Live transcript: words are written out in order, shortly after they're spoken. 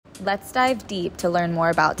Let's dive deep to learn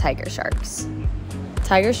more about tiger sharks.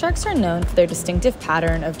 Tiger sharks are known for their distinctive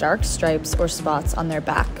pattern of dark stripes or spots on their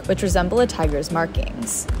back, which resemble a tiger's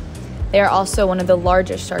markings. They are also one of the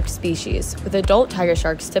largest shark species, with adult tiger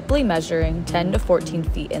sharks typically measuring 10 to 14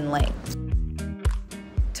 feet in length.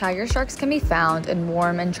 Tiger sharks can be found in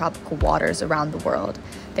warm and tropical waters around the world.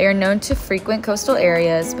 They are known to frequent coastal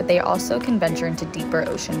areas, but they also can venture into deeper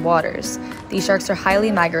ocean waters. These sharks are highly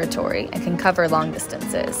migratory and can cover long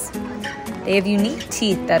distances. They have unique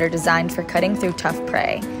teeth that are designed for cutting through tough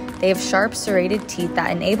prey. They have sharp, serrated teeth that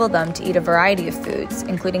enable them to eat a variety of foods,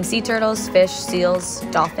 including sea turtles, fish, seals,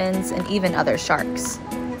 dolphins, and even other sharks.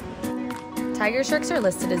 Tiger sharks are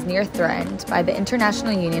listed as near threatened by the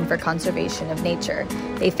International Union for Conservation of Nature.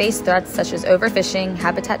 They face threats such as overfishing,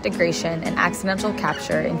 habitat degradation, and accidental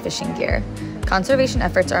capture in fishing gear. Conservation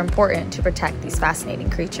efforts are important to protect these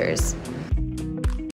fascinating creatures.